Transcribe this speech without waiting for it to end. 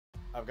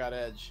I've got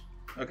edge.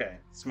 Okay,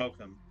 smoke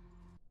them.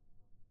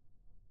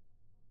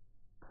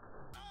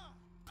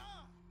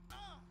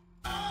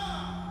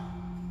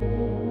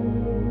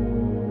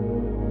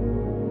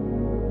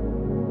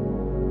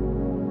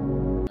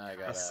 I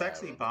got A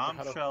sexy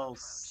bombshell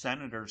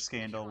senator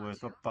scandal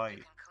with a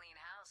bite.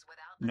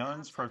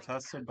 Nuns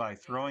protested by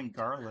throwing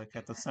garlic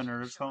at the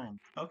senator's home.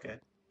 Okay,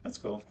 that's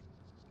cool.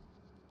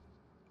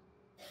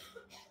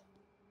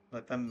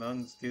 Let them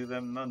nuns do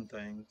them nun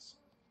things.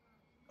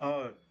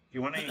 Oh,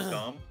 you want any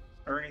gum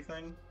or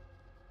anything?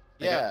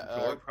 They got the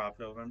door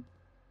propped open.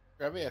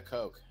 Grab me a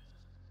Coke.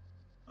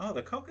 Oh,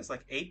 the Coke is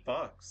like $8.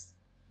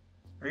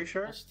 Are you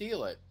sure? We'll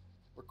steal it.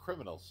 We're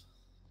criminals.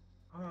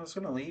 Oh, I was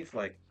gonna leave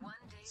like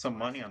some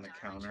money on the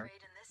counter. In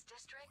this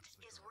district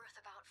is worth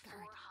about $400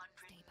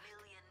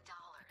 million.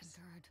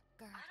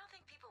 I don't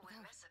think people would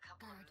miss a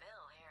couple of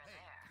mil here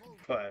and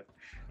there. But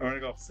I'm gonna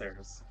go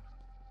upstairs.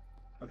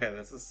 Okay,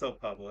 this is still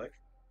public.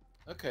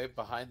 Okay,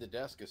 behind the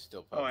desk is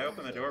still public. Oh, I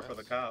opened the door for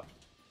the cop.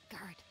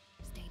 Guard,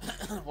 stay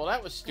back. Well,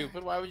 that was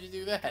stupid. Why would you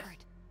do that?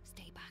 Guard,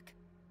 stay back.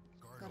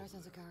 Got us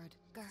as a guard.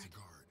 Guard.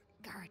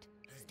 Guard,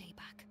 stay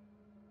back.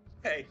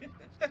 Hey.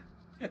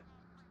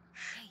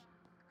 Hey.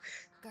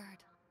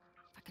 Guard.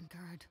 Fucking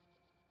guard.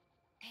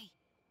 Hey.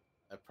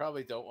 I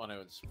probably don't want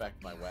to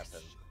inspect my weapon.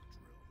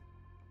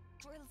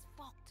 Drill's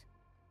fucked.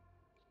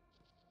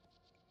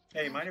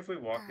 Hey, mind if we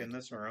walk in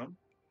this room?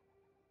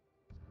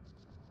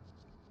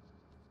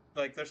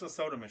 Like, there's a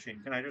soda machine.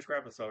 Can I just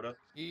grab a soda?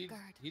 He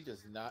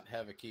does not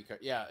have a key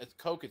card. Yeah, it's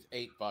Coke is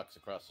 $8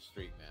 across the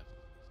street, man.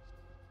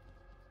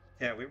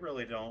 Yeah, we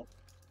really don't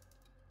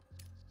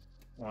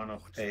want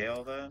to pay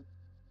all that.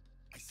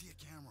 I see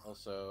a camera.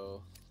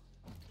 Also,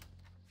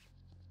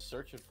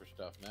 searching for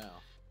stuff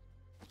now.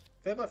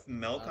 They left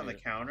milk on the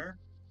counter?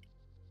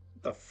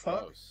 What the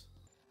fuck? Gross.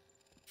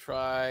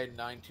 Try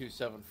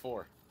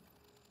 9274.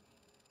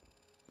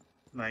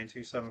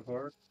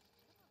 9274?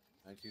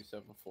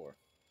 9274.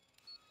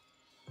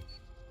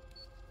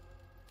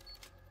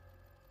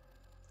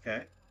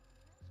 Okay.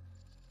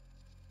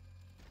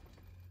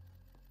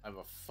 I'm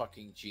a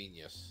fucking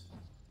genius.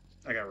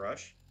 I got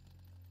Rush.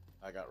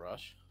 I got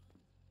Rush.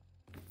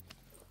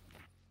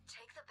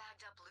 Take the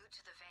bagged up loot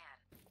to the van.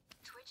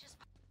 Twitch is...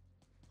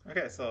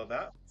 Okay, so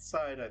that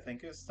side I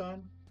think is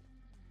done.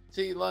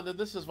 See, London,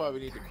 this is why we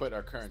need to quit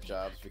our current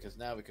jobs, because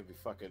now we can be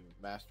fucking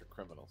master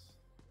criminals.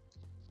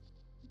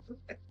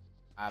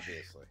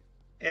 Obviously.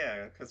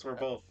 Yeah, because we're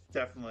both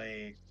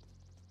definitely...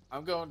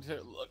 I'm going to...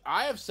 Look,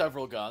 I have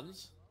several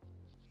guns.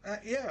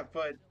 Yeah,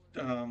 but...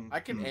 I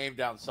can aim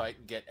down sight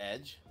and get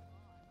edge.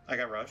 I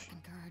got Rush.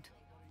 Guard.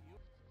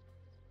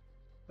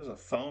 There's a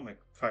foam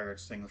fire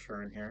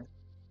extinguisher in here.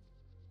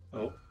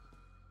 Oh.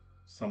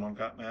 Someone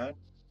got mad.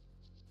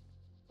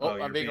 Oh,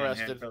 you're I'm being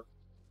arrested. handcuffed.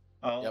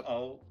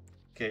 I'll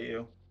get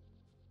you.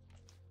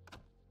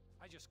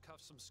 I just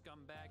cuffed some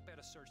scumbag.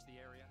 Better search the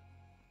area.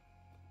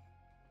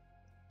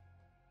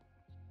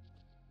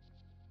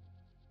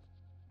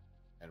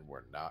 And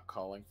we're not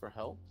calling for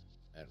help.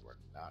 And we're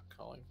not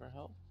calling for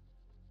help.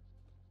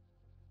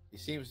 He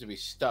seems to be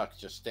stuck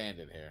just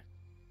standing here.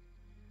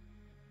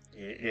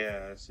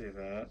 Yeah, I see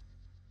that.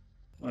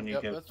 When you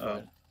get that's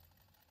fine.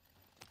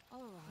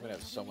 All right. I'm gonna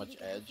have so much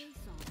edge.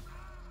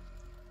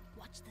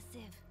 Watch the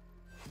sieve.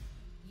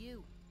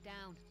 You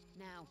down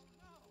now.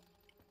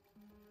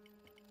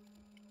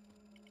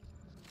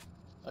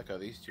 Like how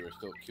these two are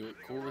still cute,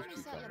 cool as Settle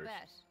a cucumbers.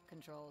 bet,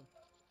 Control.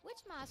 Which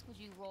mask would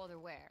you rather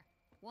wear?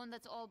 One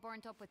that's all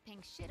burnt up with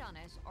pink shit on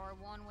it, or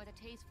one with a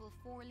tasteful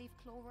four-leaf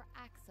clover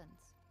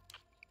accents?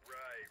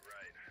 Right.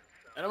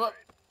 And I'm up.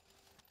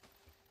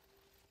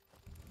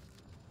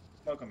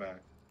 Welcome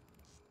back.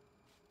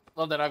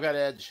 Well, then I've got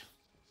edge.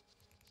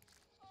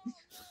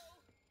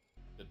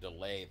 To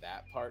delay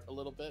that part a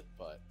little bit,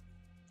 but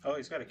Oh,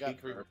 he's got a key got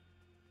three. card.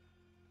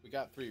 We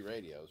got 3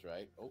 radios,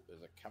 right? Oh,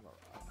 there's a camera.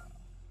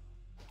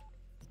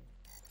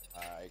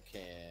 I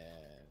can.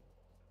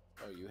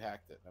 Oh, you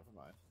hacked it. Never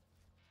mind.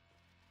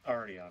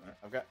 Already on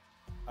it.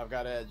 I've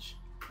got edge.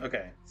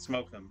 Okay,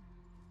 smoke them.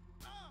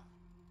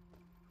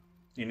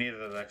 You needed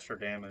that extra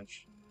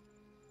damage.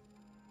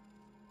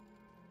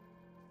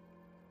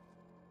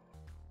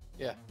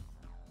 Yeah.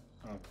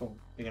 Oh, cool.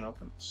 You can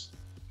open this.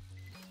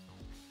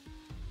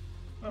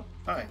 Oh,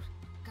 hi.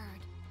 Guard.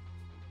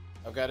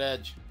 I've got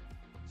edge.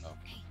 Oh,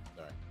 Hey.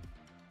 sorry.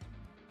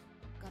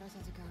 Got us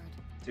as a guard.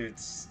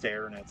 Dude's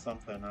staring at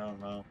something. I don't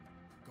know.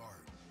 Guard.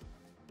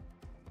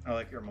 I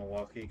like your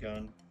Milwaukee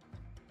gun.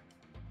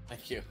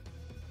 Thank you.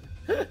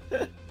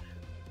 It's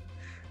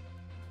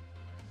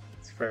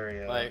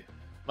very,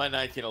 My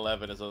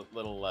 1911 is a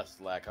little less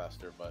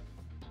lackluster, but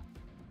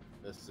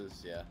this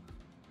is, yeah.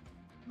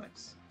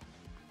 Nice.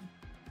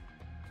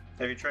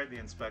 Have you tried the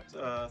inspect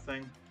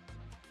thing?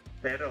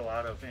 They had a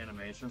lot of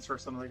animations for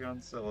some of the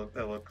guns, so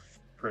they look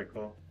pretty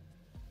cool.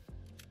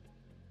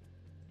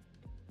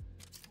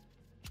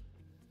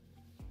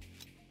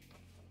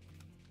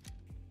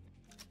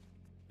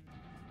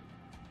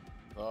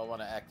 So I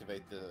want to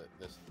activate this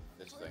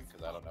thing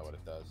because I don't know what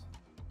it does.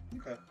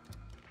 Okay.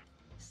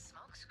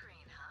 Smoke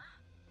screen, huh?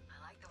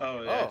 I like the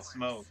Oh, yeah, Oh. it's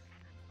smoke.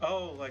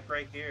 Oh, like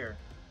right here.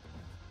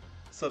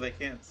 So they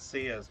can't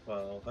see as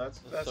well. That's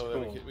so that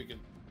cool. we can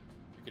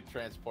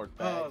transport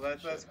bags. Oh, and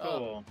that's shit.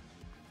 cool. Oh,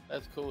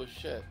 that's cool as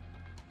shit.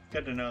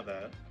 Good to know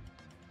that.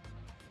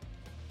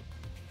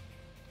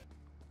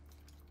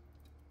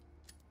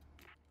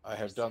 I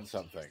have done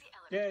something.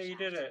 Yeah, you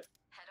did it.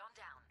 Head on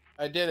down.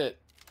 I did it.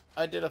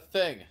 I did a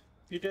thing.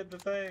 You did the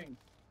thing.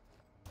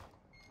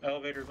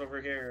 Elevator's over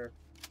here.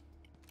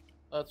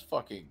 Let's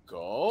fucking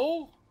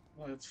go.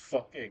 Let's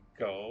fucking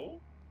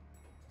go.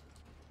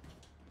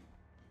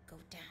 Go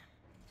down.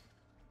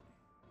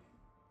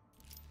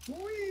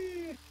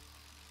 Whee!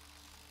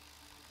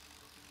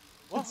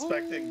 Wahoo!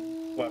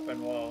 Inspecting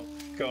weapon while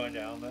going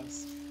down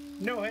this.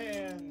 No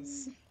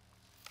hands!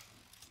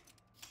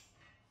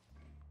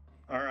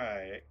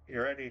 Alright,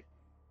 you ready?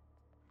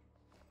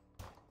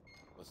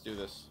 Let's do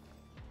this.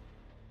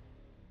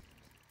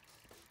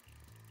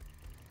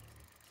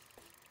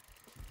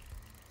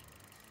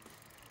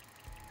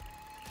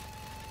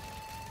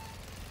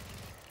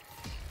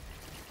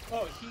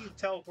 Oh, he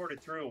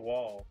teleported through a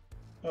wall.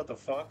 What the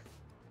fuck?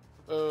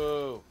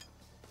 Boo.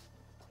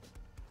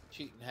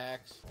 Cheating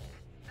hacks.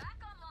 Back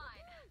online.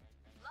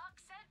 Locke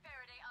said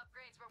Faraday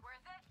upgrades were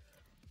worth it.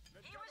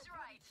 He was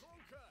right.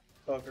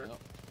 Fucker.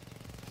 Nope.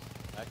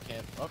 I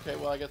can't. Okay,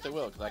 well, I guess I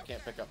will, because I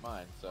can't pick up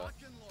mine, so. Lock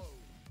and load.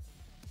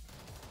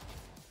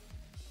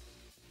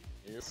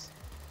 Yep.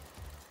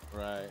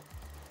 Right.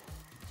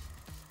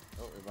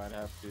 Oh, we might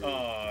have to.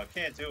 Oh,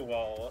 can't do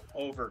while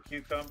over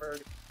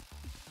cucumbered.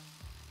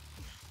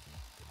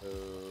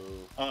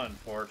 Boo.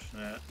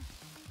 Unfortunate.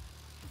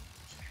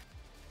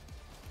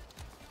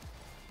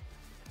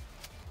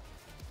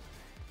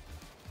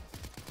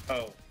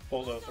 Oh,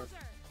 bulldozer.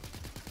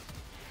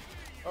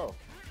 Oh.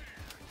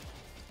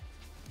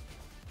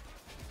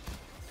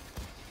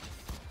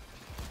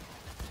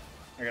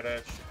 I got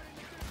edge.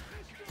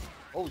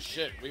 Oh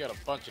shit, we got a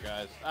bunch of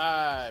guys.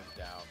 I'm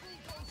down.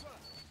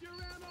 Your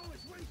ammo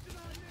is wasted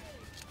on me.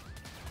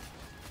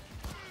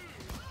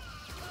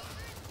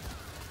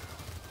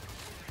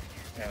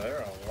 Yeah, there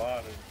are a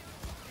lot of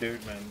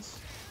dudemans.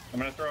 I'm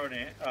gonna throw an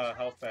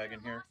health bag in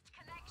here. Lost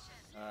connection.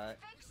 Alright.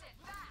 Fix it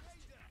fast.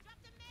 Drop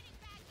the medic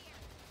back here.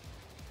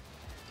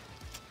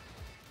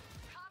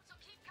 Cops will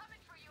keep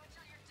coming for you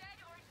until you're dead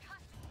or in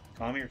custody.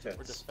 Calm your We're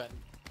tits.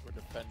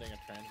 defending a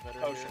transmitter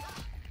Oh here. shit.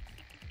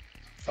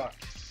 Fuck.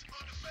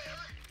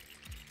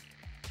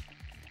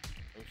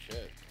 Oh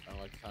shit. I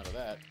don't like the sound of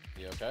that.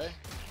 You okay?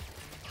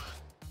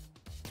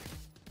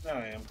 No,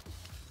 I am.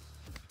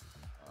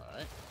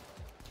 Alright.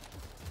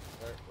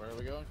 Where are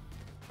we going?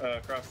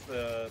 Across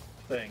the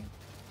thing.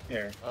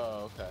 Here.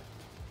 Oh, okay.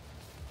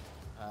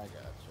 I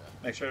gotcha.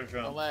 Make sure to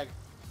Don't jump. lag.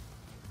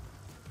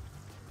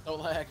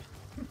 Don't lag.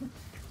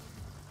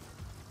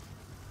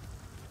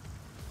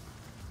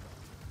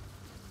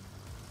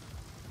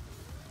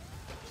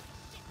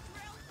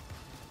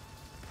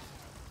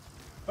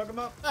 Fuck him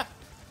up.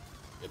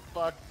 Get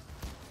fucked.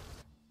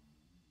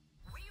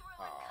 We ruined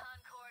Aw.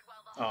 Concord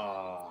while the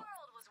Aw. whole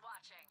world was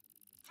watching.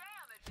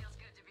 Damn, it feels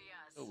good to be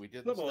us. Oh, we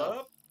did Level stuff.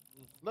 up.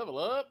 Level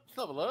up.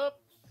 Level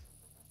up.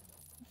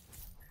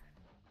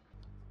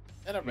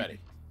 And I'm ready.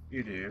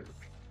 You do.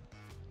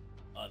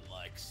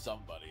 Unlike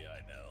somebody I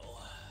know.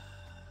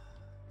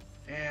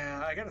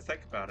 Yeah, I gotta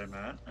think about it,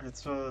 man.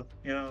 It's you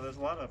know, there's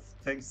a lot of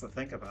things to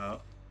think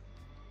about.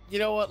 You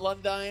know what,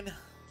 Lundine?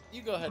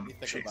 You go ahead and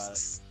think about it.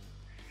 Jesus.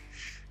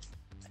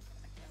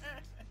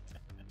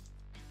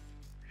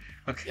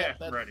 Okay, Yeah, I'm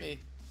that's ready. me.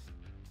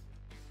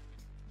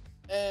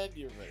 And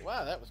you're ready.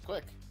 Wow, that was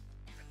quick.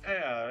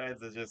 Yeah, I had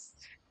to just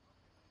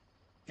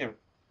get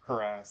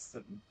harassed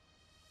and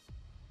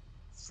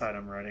decide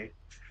I'm ready.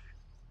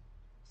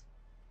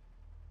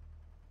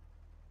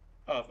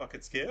 Oh, if I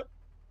could skip?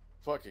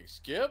 Fucking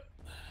skip.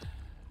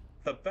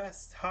 The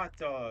best hot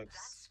dogs.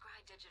 That's Scry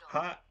Digital.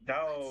 Hot Let's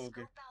dog.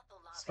 scope out the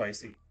lobby.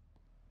 Spicy.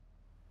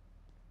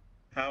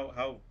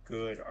 How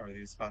good are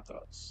these hot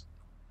dogs?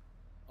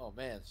 Oh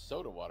man,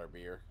 soda water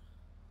beer.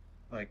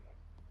 Like,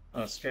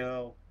 on a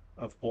scale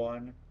of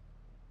 1.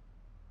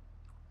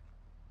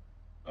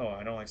 Oh,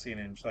 I don't like seeing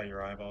it inside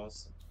your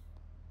eyeballs.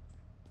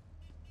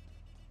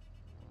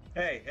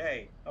 Hey,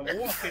 hey, I'm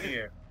walking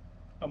here.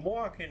 I'm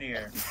walking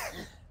here.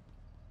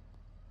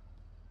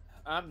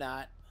 I'm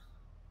not.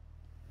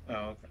 Oh,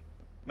 okay.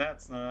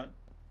 That's not.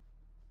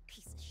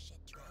 Piece of shit,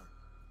 Drill.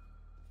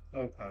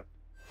 Okay.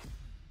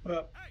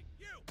 Well, Hey,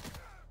 you!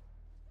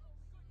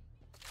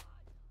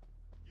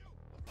 You!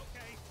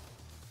 Okay.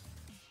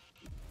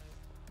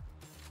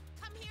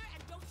 Come here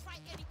and don't try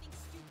anything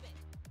stupid.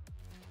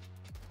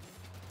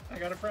 I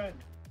got a friend.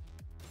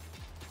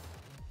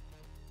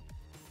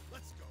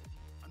 Let's go.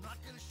 I'm not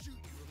gonna shoot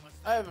you unless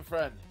I have a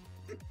friend.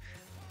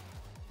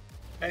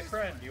 Hey,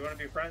 friend, do you want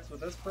to be friends with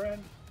this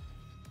friend?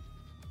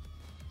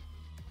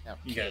 Now,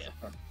 You guys kiss. are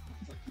fun.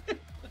 Sins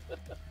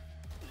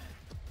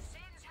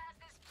has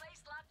this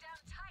place locked down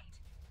tight.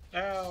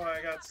 Oh,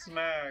 I got The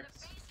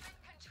smacked. basement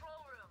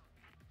control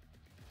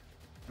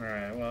room.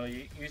 Alright, well,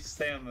 you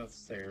stay on the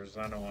stairs.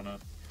 I don't want to.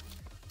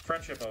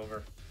 Friendship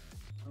over.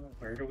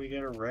 Where do we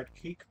get a red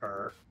key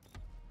card?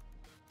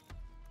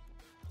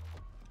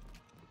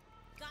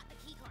 Got the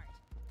key card.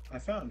 I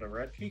found a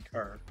red key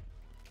card.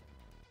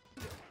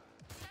 Sending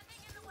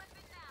in the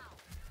weapon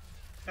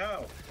now.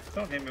 Ow!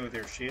 Don't hit me with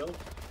your shield.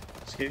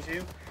 Excuse you?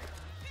 The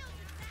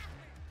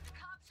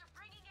cops are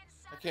bringing in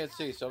I can't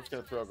see, so I'm just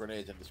gonna throw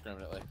grenades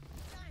indiscriminately.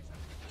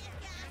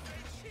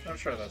 I'm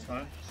sure that's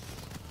fine.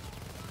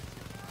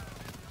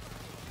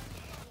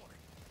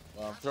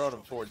 Well, I'm throwing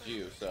them towards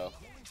you, so.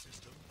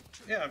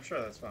 Yeah, I'm sure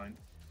that's fine.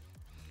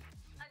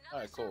 Another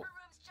Alright, cool. server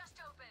room's just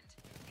opened.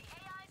 The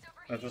AI's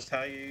overheating. That's just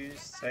how you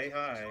say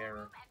hi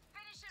or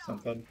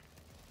something.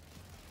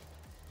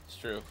 It's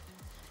true.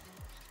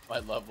 My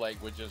love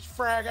language is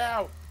frag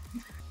out!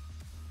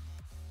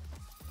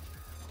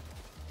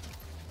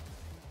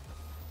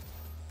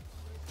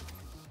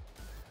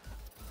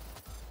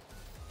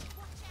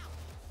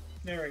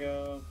 There we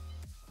go.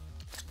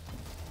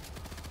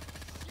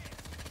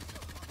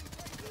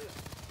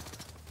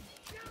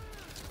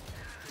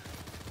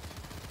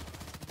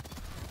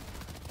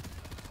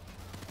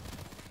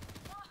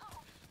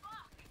 Whoa,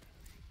 fuck!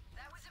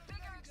 That was a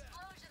bigger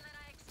explosion than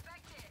I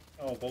expected.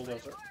 Oh, But it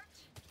bulldozer. worked.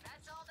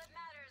 That's all that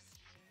matters.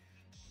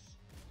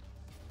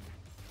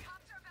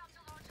 Cops are about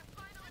to launch a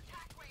final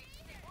attack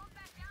wave. They won't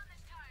back down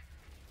this time.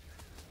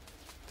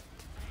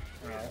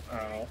 Ow,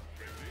 ow.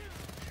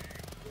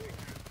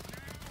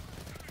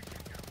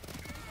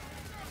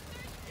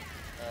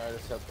 I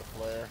just have the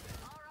flare.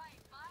 All right,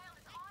 Vile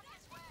is on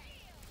his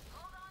way.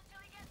 Hold on till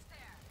he gets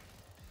there.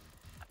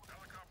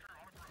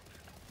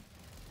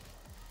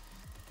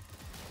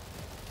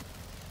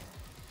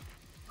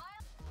 Vile.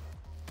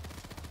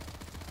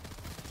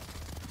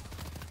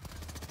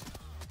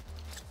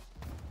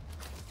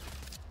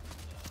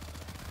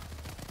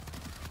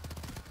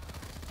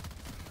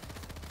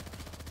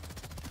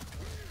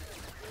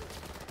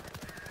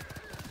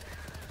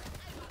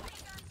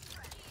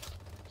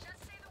 Just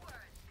say the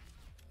word.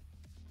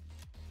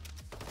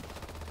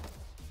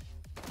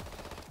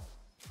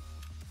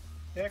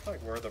 They act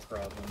like we're the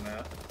problem,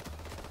 Matt.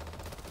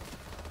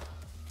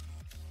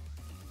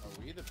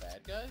 Are we the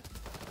bad guys?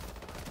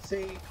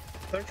 See,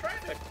 they're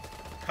trying to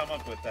come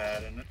up with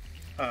that, and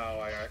oh,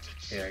 I got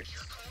kicked. Get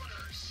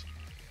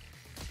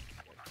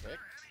kicked?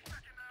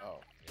 Oh,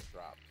 it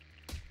dropped.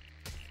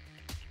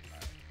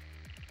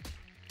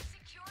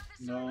 Secure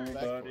the server.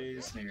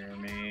 Nobody's near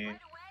me. Right away,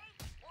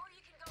 or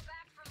you can go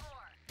back for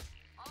more.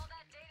 All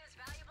that data is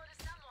valuable to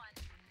someone.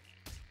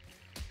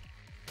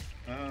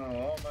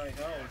 Oh, all my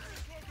health.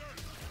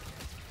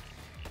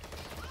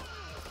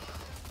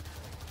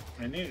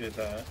 I needed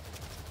that.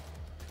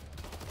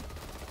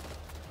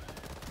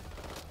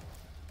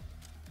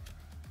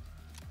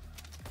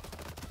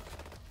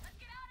 Let's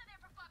get out of there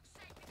for fuck's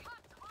sake. The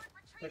cops aren't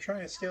retreating. They're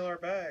trying to steal our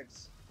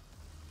bags.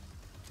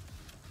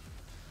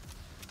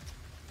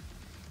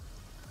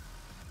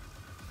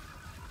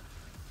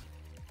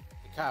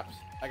 The cops,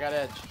 I got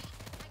edge.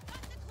 I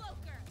got the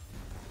cloaker.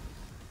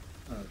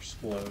 They're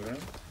exploding.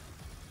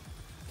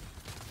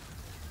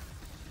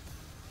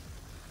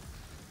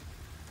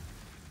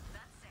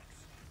 That's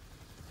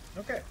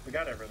 6. Okay, we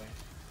got everything.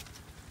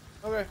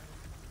 Okay.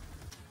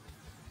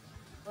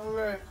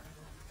 Okay.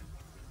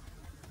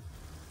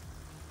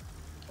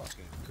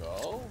 Fucking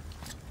go.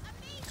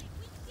 Amazing,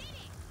 we did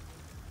it.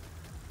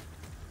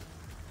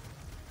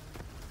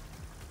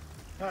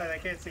 Hi, I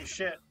can't see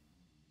shit.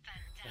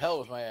 Hell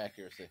with my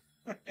accuracy.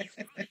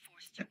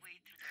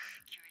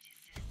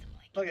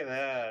 Look at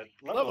that.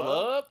 Level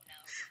up.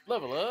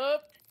 Level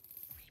up.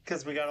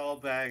 Because we got all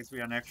bags, we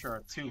got an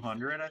extra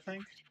 200, I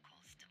think.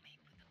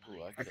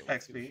 Ooh, I killed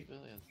XP. 2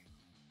 civilians.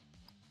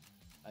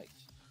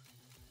 Nice.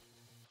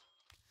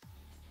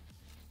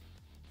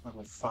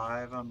 Level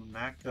 5 on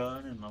that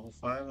gun and level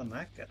 5 on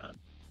that gun.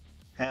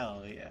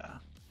 Hell yeah.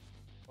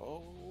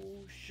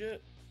 Oh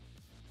shit.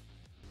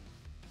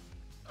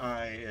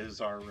 I is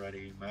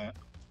already, Matt.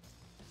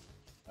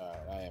 Alright,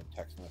 I am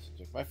text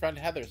messaging. My friend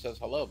Heather says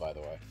hello, by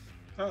the way.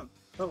 Oh,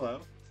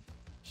 hello.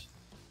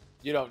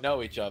 You don't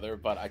know each other,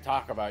 but I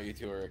talk about you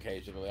to her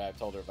occasionally. I've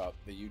told her about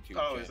the YouTube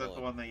channel. Oh, is that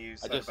the one that you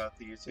said just- about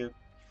the YouTube?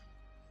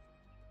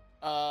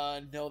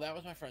 No, that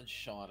was my friend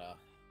Shauna.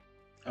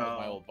 That was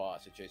my Oh. old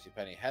boss at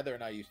JCPenney. Heather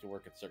and I used to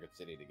work at Circuit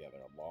City together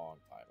a long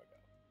time ago.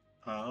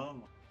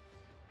 Oh.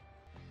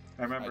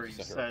 I remember I you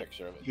just sent her a said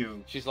picture of it.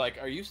 you. She's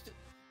like, "Are you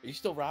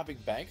still robbing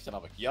banks?" And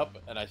I'm like, "Yup."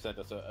 And I sent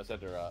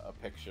her a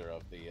picture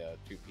of the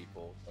 2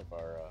 people of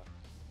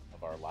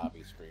our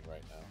lobby screen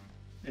right now.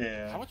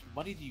 Yeah. How much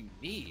money do you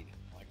need?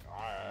 Like,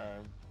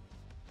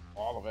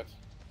 all of it.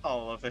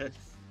 All of it.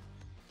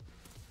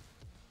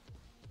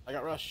 I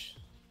got rush.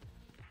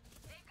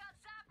 They've got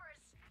zappers.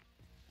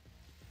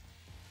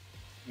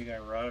 You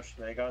got rushed,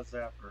 they got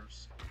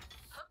zappers.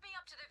 Hook me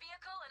up to the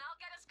vehicle and I'll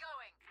get us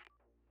going.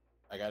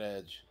 I got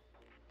edge.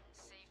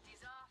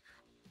 Safety's off.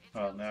 It's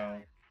Oh go no,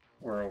 time.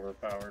 we're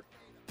overpowered.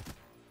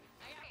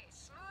 Hey,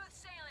 smooth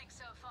sailing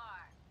so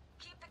far.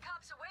 Keep the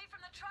cops away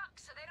from the truck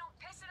so they don't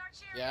piss in our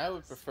Cheerios. Yeah, I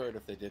would prefer it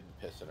if they didn't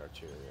piss in our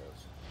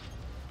Cheerios.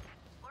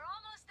 We're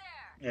almost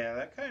there. Yeah,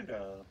 that kind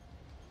of.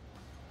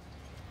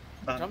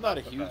 I'm not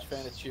a the huge best.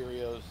 fan of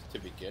Cheerios to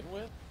begin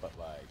with, but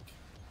like,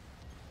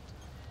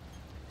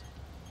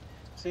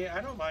 See,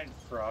 I don't mind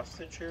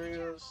frosted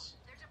Cheerios.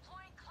 They're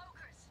deploying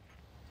cloakers.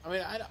 I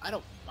mean, I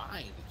don't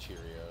mind the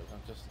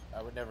Cheerios.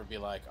 I would never be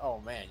like, oh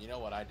man, you know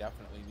what? I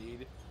definitely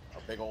need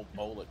a big old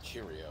bowl of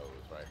Cheerios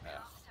right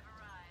now. Ghosts have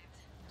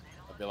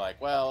arrived. I'd be like,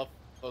 well,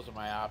 if those are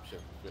my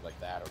options. It'd be like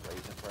that or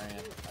Raisin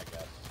Bran, I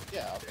guess.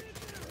 Yeah, I'll take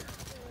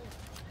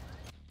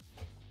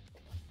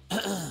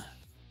Cheerios.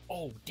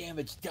 Oh,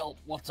 damage dealt.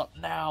 What's up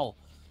now?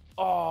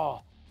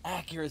 Oh,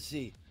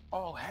 accuracy.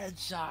 Oh,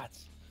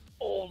 headshots.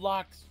 Oh,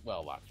 locks.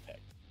 Well, locks picked.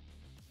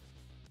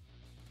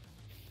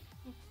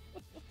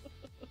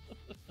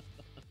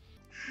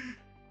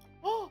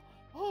 Oh,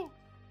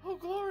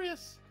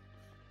 glorious.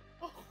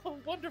 Oh,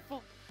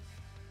 wonderful.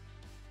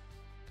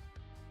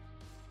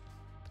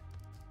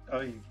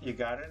 Oh, you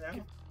got it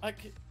now? I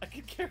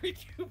can carry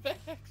 2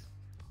 bags.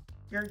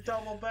 You're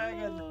double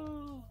bagging.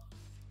 Oh,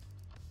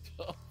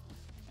 double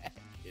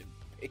bagging,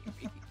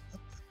 baby.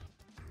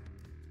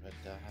 But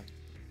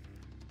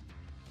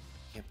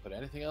can't put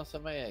anything else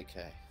on my AK.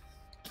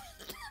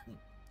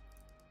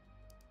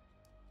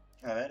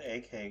 Oh, that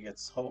AK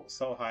gets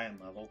so high in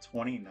level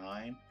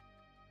 29.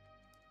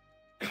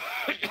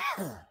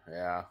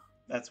 Yeah.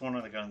 That's one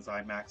of the guns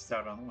I maxed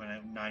out on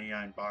when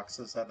 99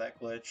 boxes had that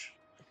glitch.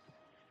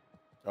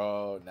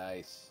 Oh,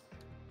 nice.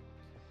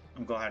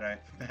 I'm glad I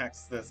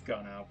maxed this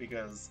gun out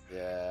because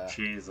Yeah.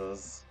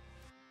 Jesus.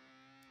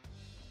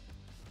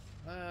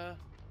 I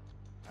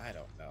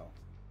don't know.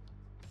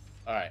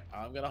 All right,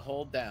 I'm gonna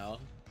hold down,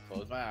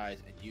 close my eyes,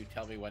 and you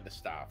tell me when to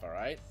stop. All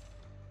right?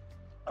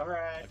 All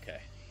right. Okay.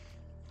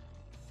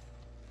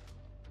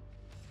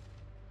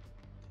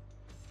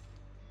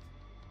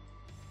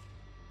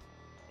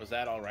 Was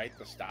that all right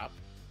to stop?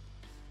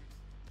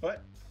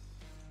 What?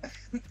 I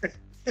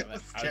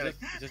was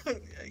just-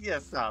 Yeah,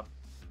 stop.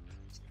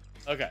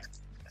 Okay.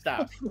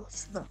 Stop.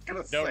 It's not gonna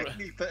No, say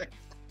anything.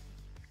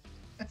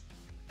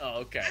 Oh,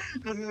 okay.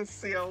 I'm gonna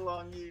see how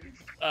long you.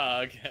 Oh,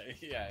 okay.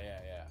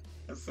 Yeah.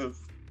 This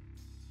is.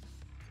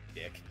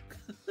 Dick.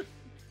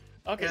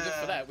 Okay, just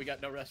Yeah. for that, we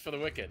got no rest for the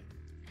wicked.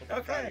 Hope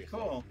you're proud of Okay,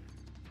 yourself. cool.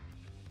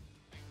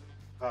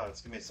 Oh,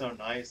 it's gonna be so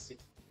nice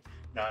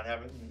not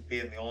having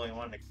being the only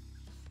one to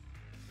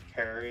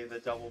carry the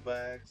double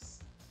bags.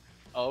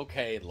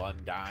 Okay,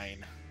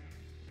 Lundine.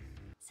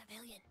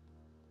 Civilian.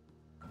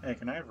 Hey,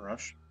 can I have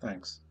rush?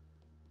 Thanks.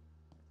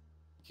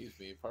 Excuse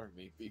me, pardon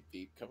me. Beep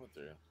beep coming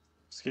through.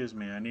 Excuse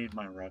me, I need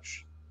my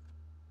rush.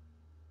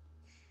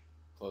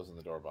 Closing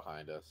the door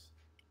behind us.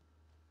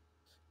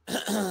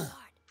 Guard.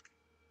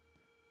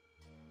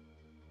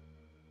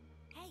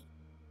 Hey,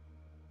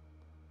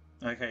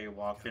 Okay, you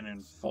walk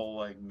in full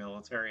like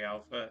military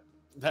outfit.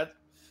 That's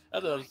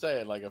what I'm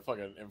saying. Like a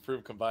fucking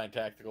improved combined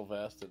tactical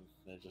vest, and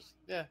they're just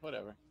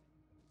whatever.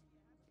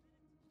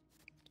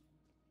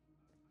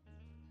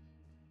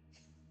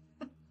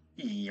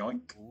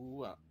 Yoink.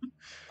 Ooh,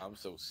 I'm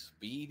so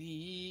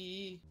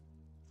speedy.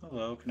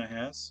 Hello, can I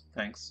has?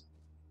 Thanks.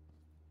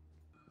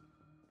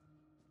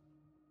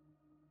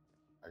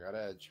 I got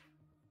edge.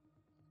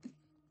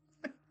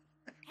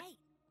 hey,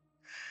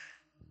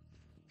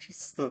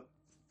 Just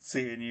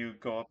seeing you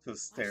go up the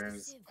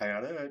stairs. sieve. I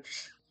got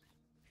edge.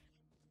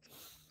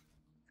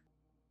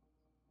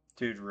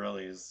 Dude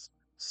really is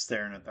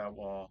staring at that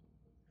wall.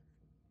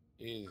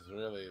 He's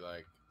really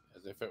like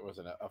as if it was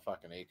a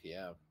fucking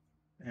ATM.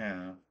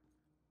 Yeah.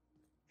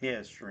 He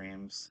has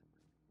dreams.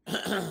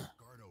 Guard over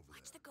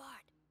watch the there.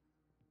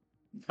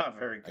 guard. Not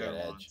very I good got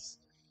edge. ones.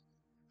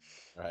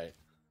 Right.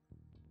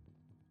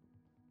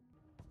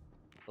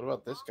 What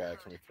about this guy?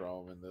 Can we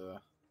throw him in the?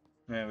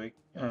 Yeah, we Wait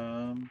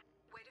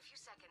a few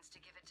seconds to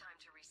give it time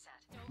to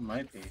reset.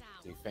 might be.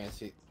 Is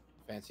he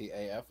fancy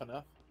AF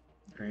enough?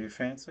 Are you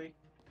fancy?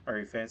 Are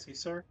you fancy,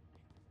 sir?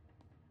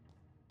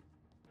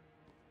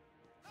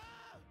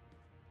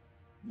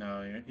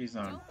 No, he's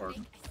not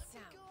important. Make a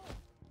sound.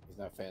 He's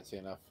not fancy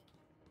enough.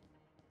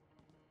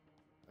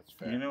 That's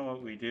fair. You know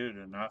what we do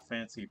to not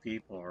fancy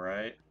people,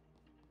 right?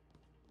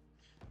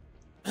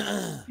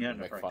 Yeah,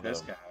 make like fun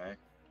this of them. guy.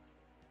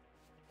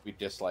 We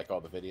dislike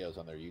all the videos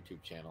on their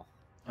YouTube channel.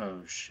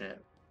 Oh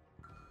shit.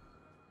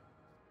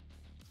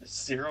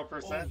 0%,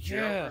 Oh,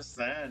 yeah.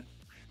 0%.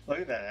 Look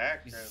at that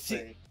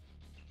accuracy.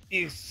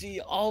 You see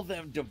all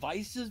them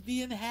devices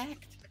being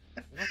hacked?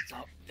 What's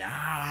up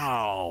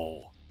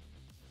now?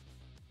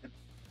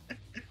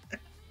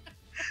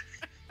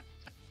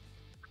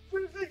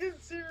 We're thinking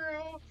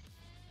 0.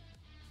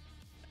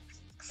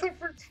 Except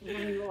for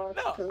 20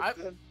 locks.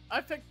 No,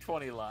 I picked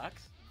 20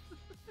 locks.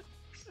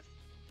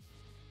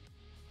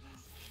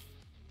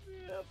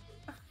 Yep.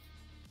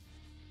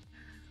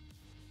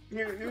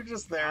 You're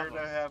just there to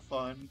have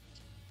fun.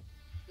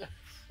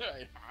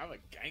 I'm a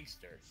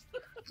gangster.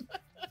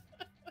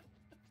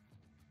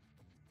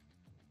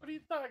 What are you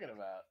talking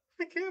about?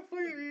 I can't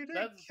believe you didn't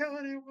That's- kill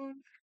anyone.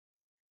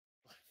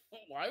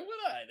 Why would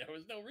I? There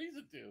was no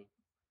reason to.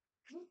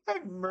 I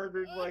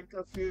murdered like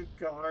a few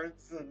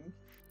guards and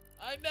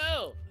I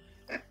know.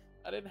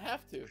 I didn't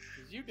have to,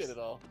 because you did it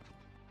all.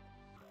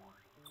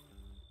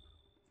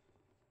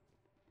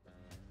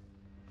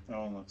 That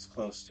one looks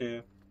close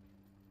too.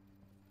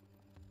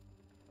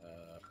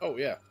 Oh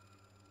yeah.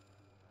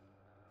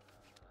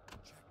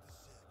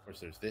 Of course,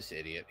 there's this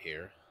idiot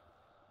here.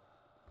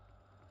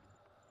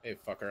 Hey,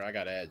 fucker, I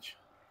got edge.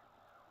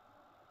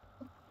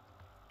 Look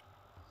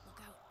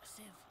out,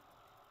 Civ.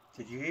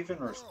 Did you even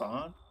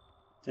respond?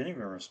 Didn't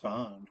even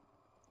respond.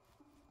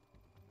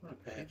 What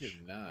a He bitch.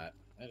 did not.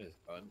 That is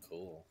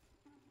uncool.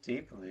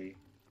 Deeply.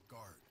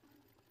 Guard.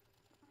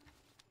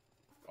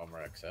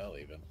 Bummer XL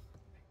even.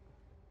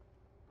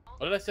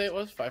 What did I say it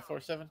was?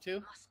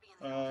 5472? Must be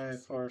in the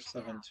office.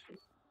 5472.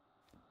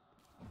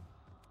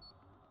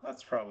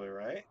 That's probably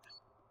right.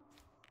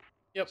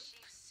 Yep.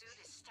 Chief's suit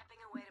is stepping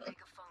away to make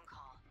a phone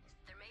call.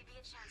 There may be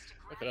a chance to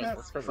Look grab at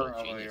us, That's we're criminal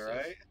probably geniuses.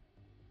 right.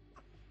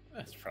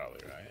 That's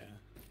probably right, yeah.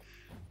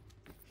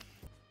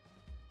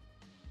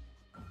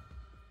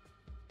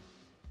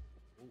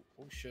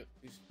 Oh shit.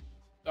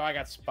 Oh, I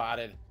got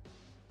spotted.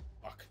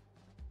 Fuck.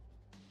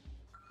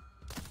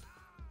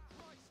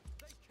 Christ,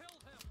 they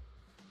killed him.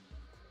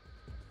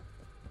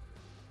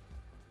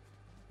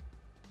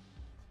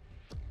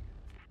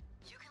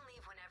 You can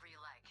leave whenever you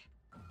like.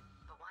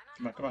 But why not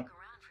Come on, have come a on. look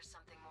around for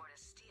something more to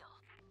steal?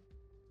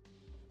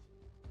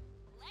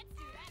 Let's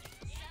do that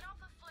Set off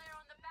a flare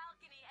on the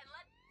balcony and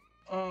let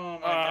Oh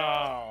my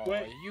god. Oh,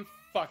 Wait. are you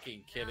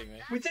fucking kidding me?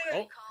 We did it!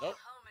 Oh, nope.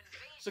 home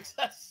invasion.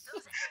 Success!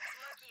 Those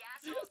ex-monkey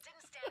assholes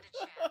didn't stand a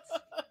chance.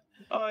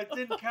 Oh, it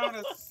didn't count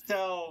as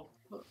stealth.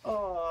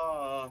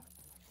 Oh.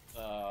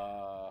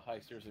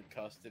 Heister's in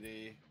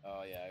custody.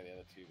 Oh yeah, the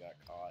other two got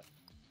caught.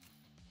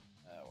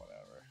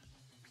 Whatever.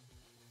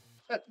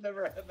 I've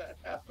never had that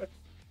happen.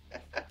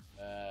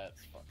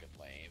 That's fucking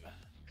lame.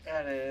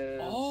 That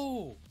is.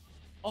 Oh!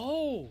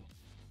 Oh!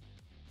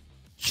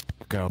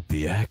 Check out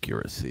the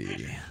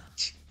accuracy.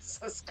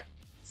 Jesus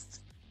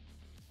Christ.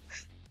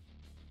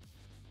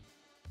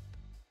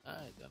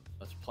 Alright then,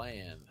 let's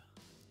plan.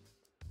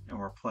 And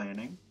we're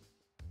planning.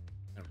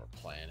 And we're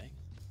planning.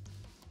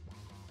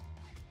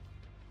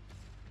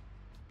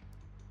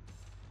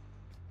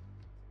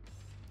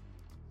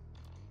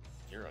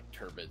 You're a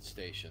turbid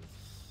station.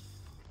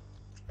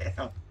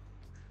 Damn.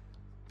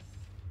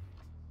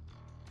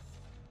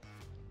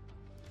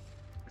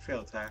 I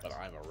feel attacked. But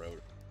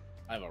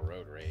I'm a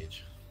road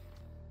rage.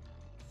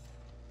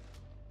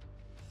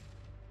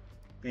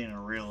 Being a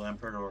real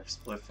Emperor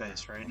split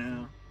face right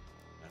now.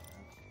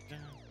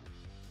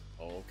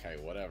 Okay,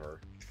 whatever.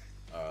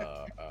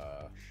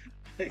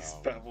 Thanks,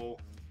 Bevel.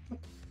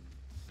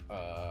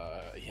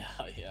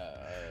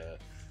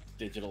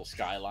 Digital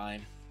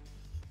skyline.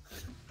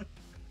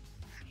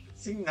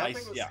 See, nothing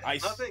Ice- was yeah,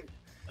 ice-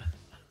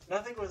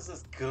 nothing was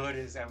as good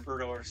as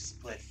Emperor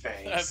split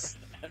face.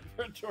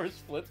 Emperor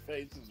split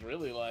face is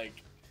really like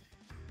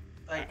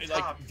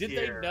Top did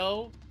tier. they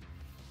know?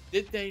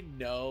 Did they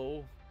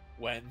know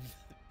when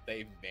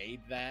they made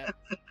that?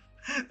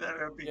 That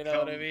would become You know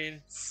what I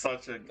mean?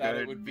 such a That it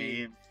good would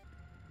be- meme.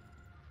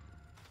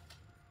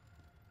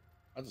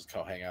 I'll just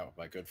go hang out with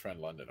my good friend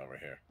London over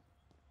here.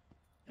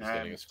 He's I'm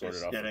getting escorted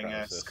just off the getting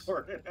premises.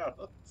 escorted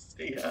out.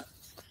 See ya.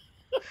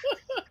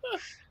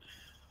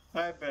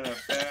 I've been a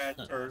bad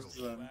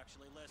person.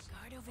 Actually, listen.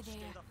 Guard over Stay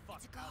there. the fuck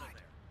It's a out of guard.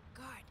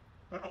 there. Guard.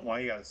 I don't know why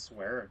you gotta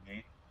swear at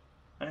me.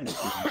 I didn't do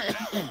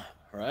that.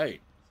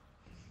 Right.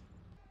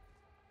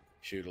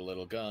 Shoot a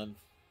little gun.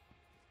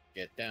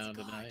 Get down It's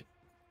a guard. tonight.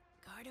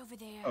 Guard over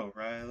there.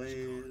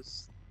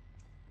 O'Reilly's.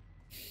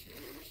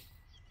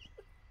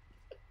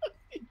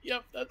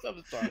 Yep, that's how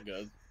the song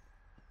goes.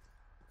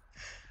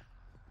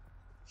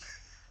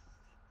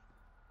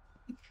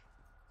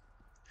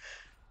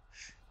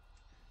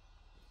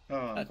 Oh,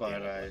 I'm God glad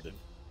damn it,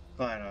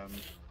 London. I'm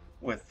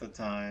with the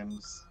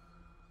times.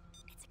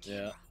 It's a Yeah.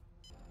 camera.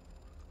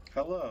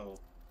 Hello.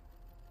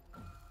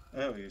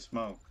 Oh, you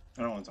smoke.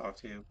 I don't want to talk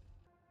to you.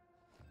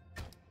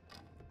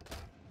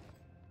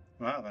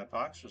 Wow, that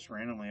box just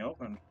randomly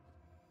opened.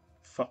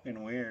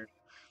 Fucking weird.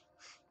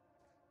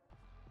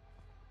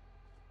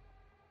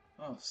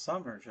 Oh,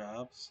 summer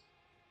jobs.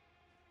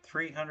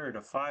 300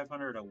 to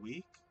 500 a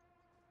week?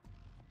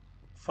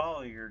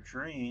 Follow your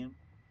dream.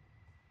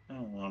 I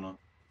don't wanna.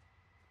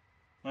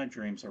 My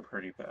dreams are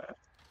pretty bad.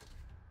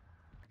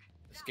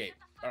 Escape. Get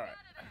the fuck Alright. out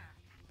of there.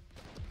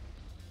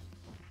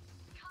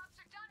 Cops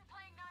are done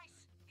playing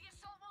nice. The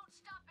assault won't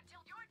stop until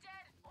you're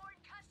dead or in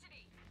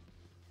custody.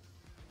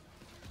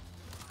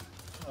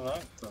 Well,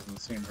 that doesn't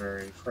seem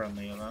very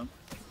friendly of them.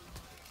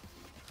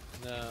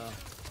 No.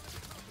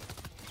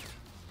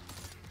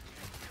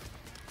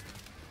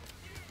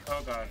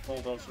 Oh god,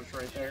 bulldozer's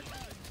right there.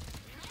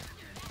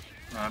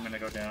 I'm gonna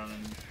go down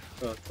and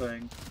the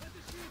thing.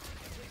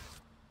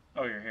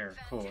 Oh, you're here.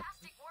 Cool.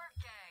 Fantastic work,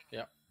 gang.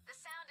 Yep. The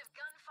sound of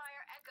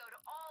gunfire echoed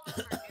all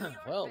over New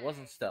York Well, it Bay.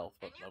 wasn't stealth,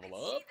 but And you level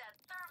could up. see that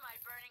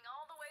thermite burning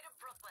all the way to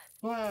Brooklyn.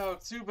 Wow,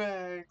 2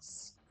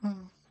 bags.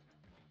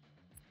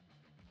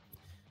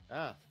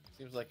 Ah,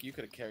 seems like you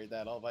could have carried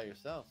that all by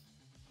yourself.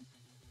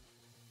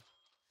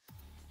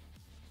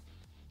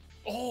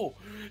 Oh,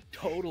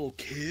 total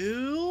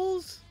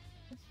kills?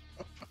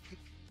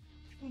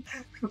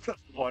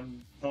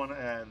 one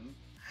N.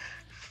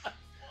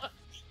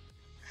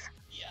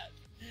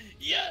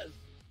 Yes,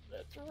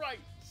 that's right.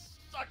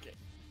 Suck it.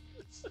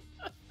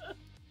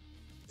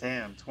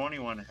 Damn,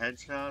 21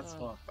 headshots?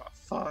 What the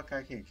fuck?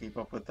 I can't keep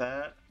up with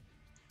that.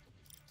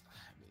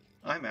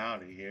 I mean, I'm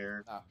out of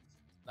here.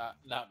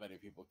 not many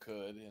people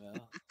could, you know.